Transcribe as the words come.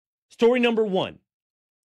Story number one,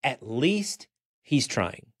 at least he's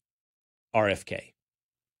trying. RFK.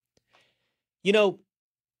 You know,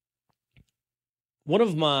 one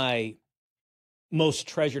of my most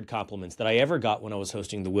treasured compliments that I ever got when I was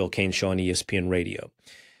hosting the Will Cain Show on ESPN Radio,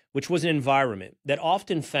 which was an environment that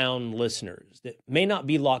often found listeners that may not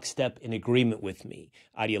be lockstep in agreement with me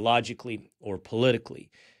ideologically or politically,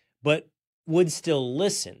 but would still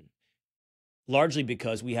listen, largely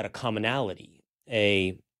because we had a commonality,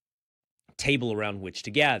 a table around which to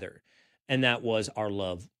gather, and that was our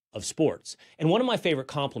love of sports. And one of my favorite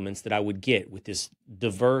compliments that I would get with this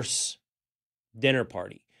diverse dinner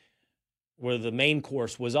party, where the main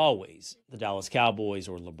course was always the Dallas Cowboys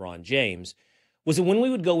or LeBron James, was that when we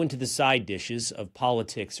would go into the side dishes of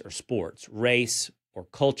politics or sports, race or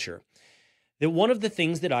culture, that one of the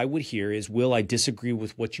things that I would hear is, Will, I disagree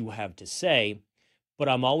with what you have to say, but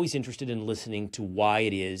I'm always interested in listening to why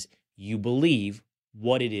it is you believe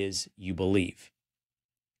what it is you believe.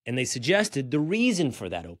 And they suggested the reason for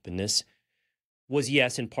that openness was,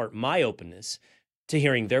 yes, in part my openness to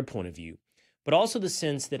hearing their point of view, but also the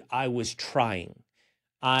sense that I was trying.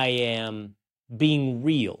 I am being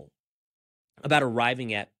real about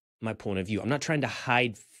arriving at my point of view. I'm not trying to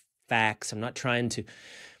hide facts. I'm not trying to,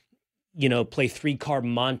 play three-card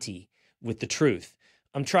Monty with the truth.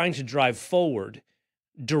 I'm trying to drive forward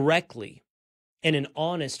directly in an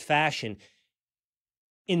honest fashion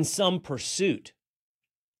in some pursuit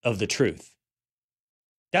of the truth.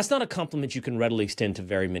 That's not a compliment you can readily extend to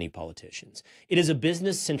very many politicians. It is a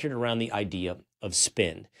business centered around the idea of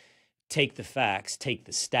spin. Take the facts, take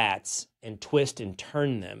the stats, and twist and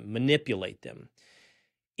turn them, manipulate them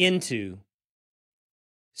into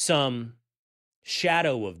some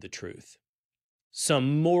shadow of the truth,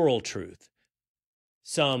 some moral truth,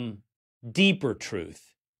 some deeper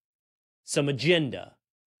truth, some agenda,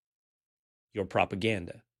 your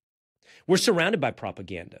propaganda. We're surrounded by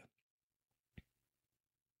propaganda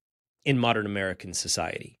in modern American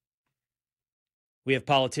society. We have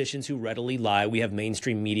politicians who readily lie. We have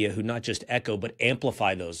mainstream media who not just echo, but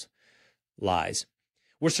amplify those lies.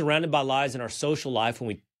 We're surrounded by lies in our social life. When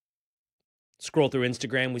we scroll through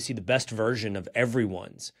Instagram, we see the best version of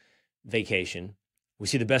everyone's vacation. We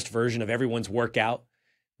see the best version of everyone's workout.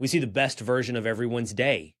 We see the best version of everyone's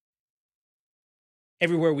day.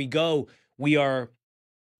 Everywhere we go, we are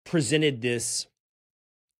presented this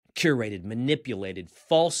curated, manipulated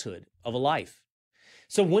falsehood of a life.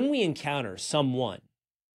 So when we encounter someone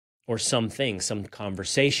or something, some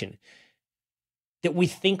conversation that we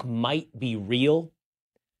think might be real,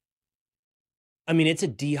 I mean, it's a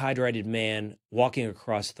dehydrated man walking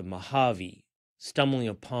across the Mojave, stumbling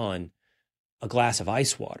upon a glass of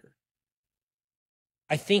ice water.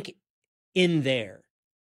 I think in there,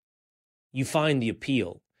 you find the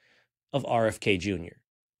appeal of RFK Jr.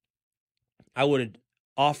 I would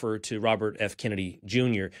offer to Robert F. Kennedy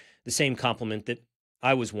Jr. the same compliment that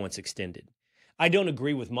I was once extended. I don't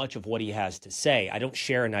agree with much of what he has to say. I don't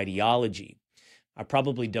share an ideology. I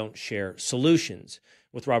probably don't share solutions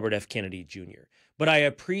with Robert F. Kennedy Jr. But I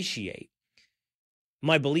appreciate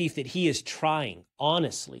my belief that he is trying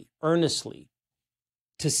honestly, earnestly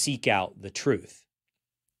to seek out the truth.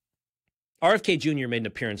 RFK Jr. made an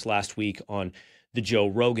appearance last week on the Joe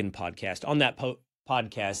Rogan podcast. On that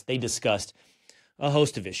podcast, they discussed a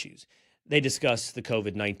host of issues. They discussed the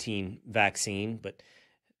COVID-19 vaccine, but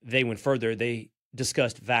they went further. They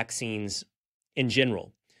discussed vaccines in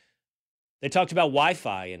general. They talked about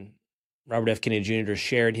Wi-Fi, and Robert F. Kennedy Jr.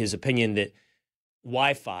 shared his opinion that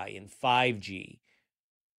Wi-Fi and 5G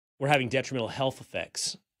were having detrimental health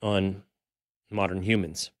effects on modern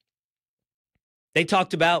humans. They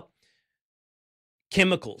talked about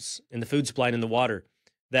chemicals in the food supply and in the water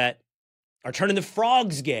that are turning the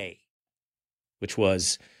frogs gay, which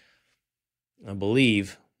was, I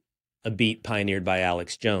believe, a beat pioneered by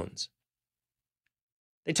Alex Jones.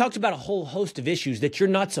 They talked about a whole host of issues that you're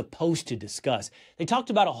not supposed to discuss. They talked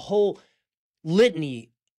about a whole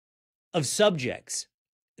litany of subjects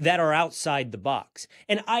that are outside the box.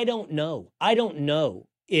 And I don't know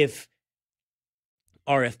if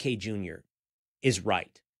RFK Jr. is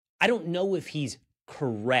right. I don't know if he's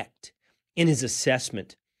correct in his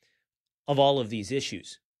assessment of all of these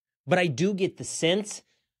issues. But I do get the sense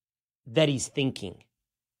that he's thinking,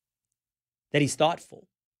 that he's thoughtful,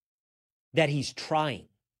 that he's trying,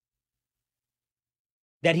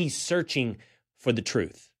 that he's searching for the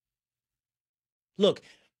truth. Look,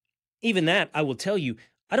 even that, I will tell you,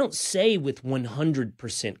 I don't say with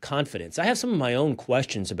 100% confidence. I have some of my own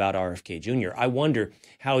questions about RFK Jr. I wonder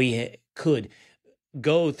how he could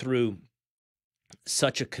go through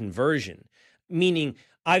such a conversion, meaning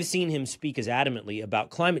I've seen him speak as adamantly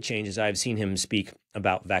about climate change as I've seen him speak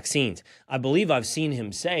about vaccines. I believe I've seen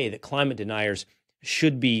him say that climate deniers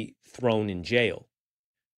should be thrown in jail.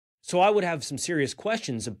 So I would have some serious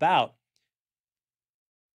questions about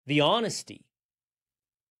the honesty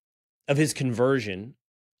of his conversion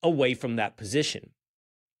away from that position,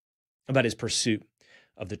 about his pursuit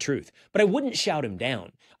of the truth. But I wouldn't shout him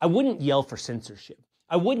down. I wouldn't yell for censorship.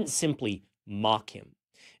 I wouldn't simply mock him.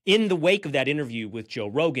 In the wake of that interview with Joe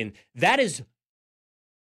Rogan, that is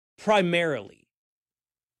primarily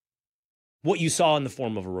what you saw in the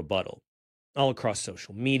form of a rebuttal all across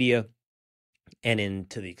social media, and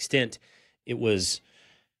to the extent it was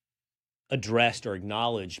addressed or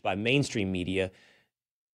acknowledged by mainstream media,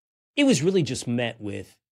 it was really just met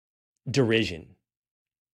with derision,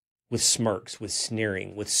 with smirks, with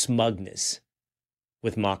sneering, with smugness,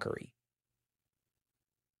 with mockery.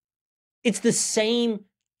 It's the same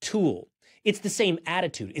tool. It's the same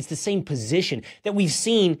attitude. It's the same position that we've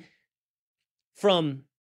seen from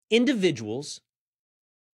individuals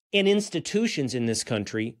and institutions in this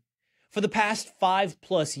country for the past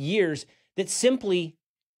 5+ years that simply,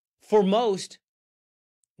 for most,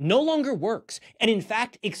 no longer works, and in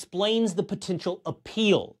fact explains the potential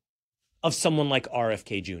appeal of someone like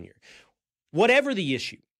RFK Jr. Whatever the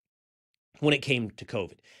issue when it came to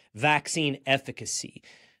COVID, vaccine efficacy,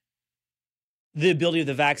 the ability of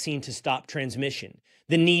the vaccine to stop transmission,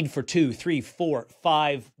 the need for 2, 3, 4,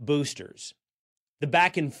 5 boosters, the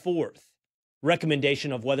back and forth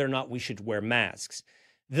recommendation of whether or not we should wear masks,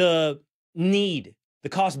 the need, the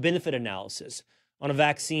cost-benefit analysis on a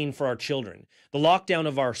vaccine for our children, the lockdown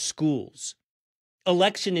of our schools,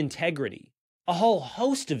 election integrity, a whole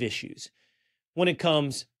host of issues when it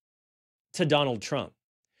comes to Donald Trump.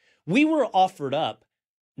 We were offered up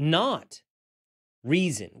not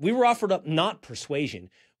reason. We were offered up not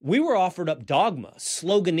persuasion. We were offered up dogma,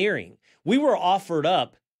 sloganeering. We were offered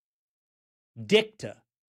up dicta.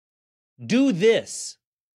 Do this.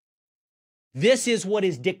 This is what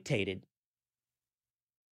is dictated.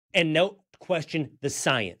 And no question the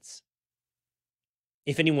science.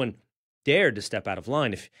 If anyone dared to step out of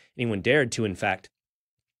line, if anyone dared to, in fact,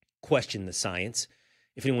 question the science,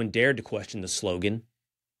 if anyone dared to question the slogan,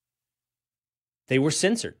 they were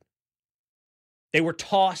censored. They were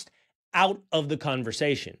tossed out of the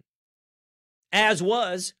conversation, as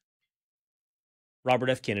was Robert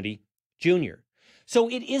F. Kennedy Jr. So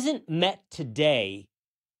it isn't met today,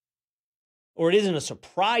 or it isn't a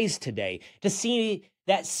surprise today, to see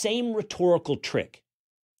that same rhetorical trick,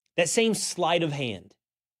 that same sleight of hand,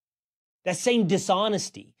 that same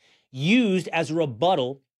dishonesty used as a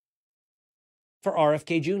rebuttal for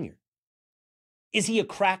RFK Jr. Is he a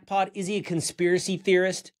crackpot? Is he a conspiracy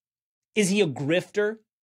theorist? Is he a grifter?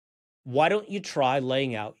 Why don't you try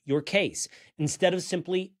laying out your case instead of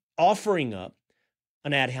simply offering up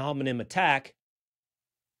an ad hominem attack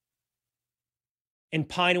and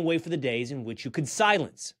pine away for the days in which you could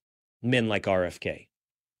silence men like RFK?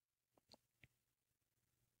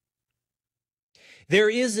 There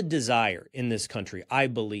is a desire in this country, I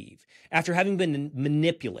believe, after having been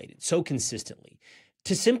manipulated so consistently,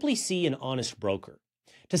 to simply see an honest broker,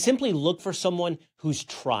 to simply look for someone who's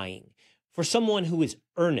trying, for someone who is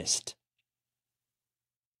earnest.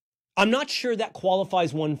 I'm not sure that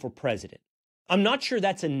qualifies one for president. I'm not sure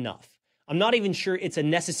that's enough. I'm not even sure it's a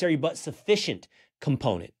necessary but sufficient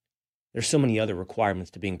component. There's so many other requirements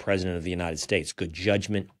to being president of the United States: good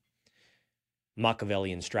judgment,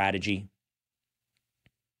 Machiavellian strategy,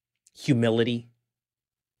 humility.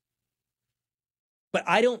 But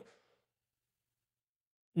I don't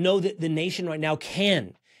know that the nation right now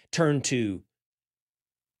can turn to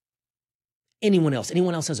anyone else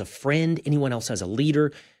as a friend, anyone else as a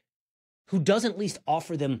leader, who doesn't at least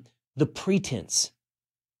offer them the pretense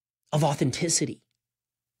of authenticity.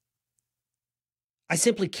 I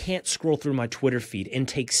simply can't scroll through my Twitter feed and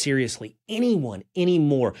take seriously anyone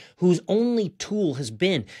anymore whose only tool has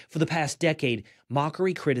been, for the past decade,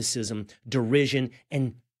 mockery, criticism, derision,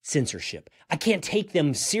 and censorship. I can't take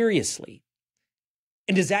them seriously.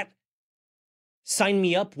 And does that sign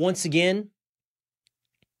me up once again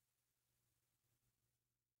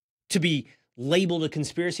to be labeled a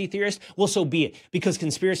conspiracy theorist? Well, so be it, because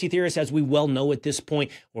conspiracy theorists, as we well know at this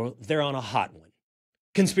point, well, they're on a hot one.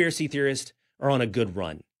 Conspiracy theorists are on a good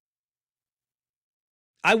run.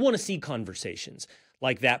 I want to see conversations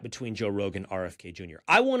like that between Joe Rogan and RFK Jr.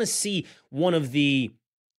 I want to see one of the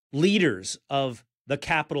leaders of the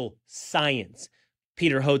capital science,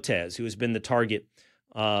 Peter Hotez, who has been the target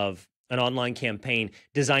of an online campaign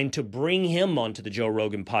designed to bring him onto the Joe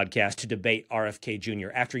Rogan podcast to debate RFK Jr.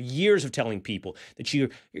 after years of telling people that you're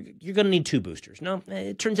going to need 2 boosters. No,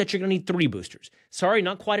 it turns out you're going to need 3 boosters. Sorry,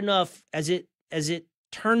 not quite enough. As it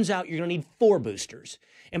turns out, you're going to need 4 boosters.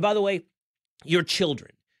 And by the way, your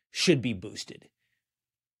children should be boosted.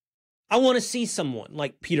 I want to see someone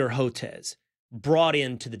like Peter Hotez brought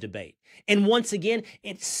into the debate. And once again,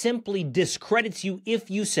 it simply discredits you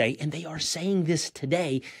if you say, and they are saying this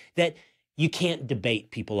today, that you can't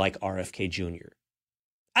debate people like RFK Jr.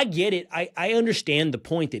 I get it. I understand the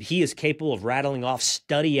point that he is capable of rattling off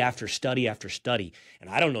study after study after study. And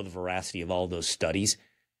I don't know the veracity of all those studies.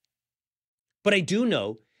 But I do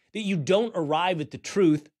know that you don't arrive at the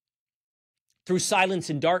truth through silence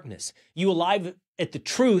and darkness. You arrive at the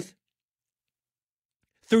truth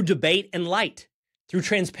through debate and light, through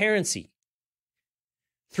transparency,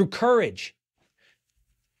 through courage,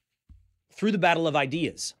 through the battle of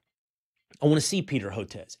ideas. I want to see Peter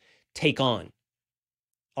Hotez take on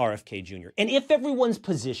RFK Jr. And if everyone's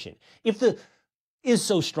position, is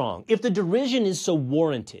so strong, if the derision is so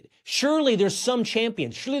warranted, surely there's some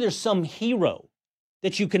champion, surely there's some hero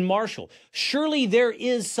that you can marshal. Surely there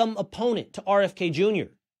is some opponent to RFK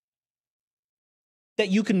Jr. that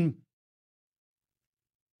you can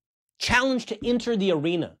challenge to enter the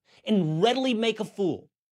arena and readily make a fool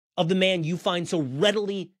of the man you find so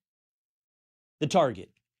readily the target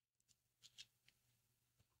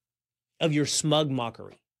of your smug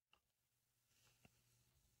mockery.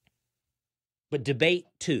 But debate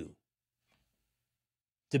too.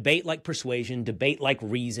 Debate like persuasion, debate like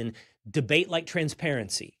reason, debate like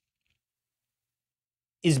transparency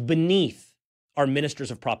is beneath our ministers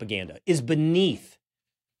of propaganda, is beneath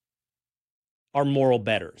our moral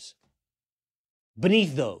betters,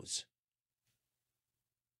 beneath those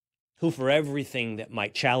who, for everything that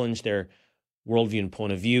might challenge their worldview and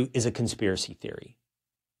point of view, is a conspiracy theory.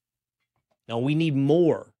 Now, we need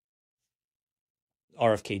more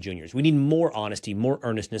RFK Juniors. We need more honesty, more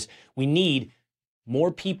earnestness. We need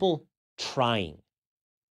more people trying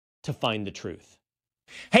to find the truth.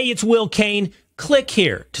 Hey, it's Will Cain. Click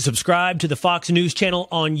here to subscribe to the Fox News channel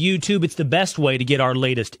on YouTube. It's the best way to get our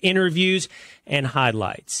latest interviews and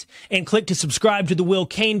highlights. And click to subscribe to the Will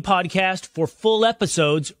Cain Podcast for full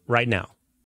episodes right now.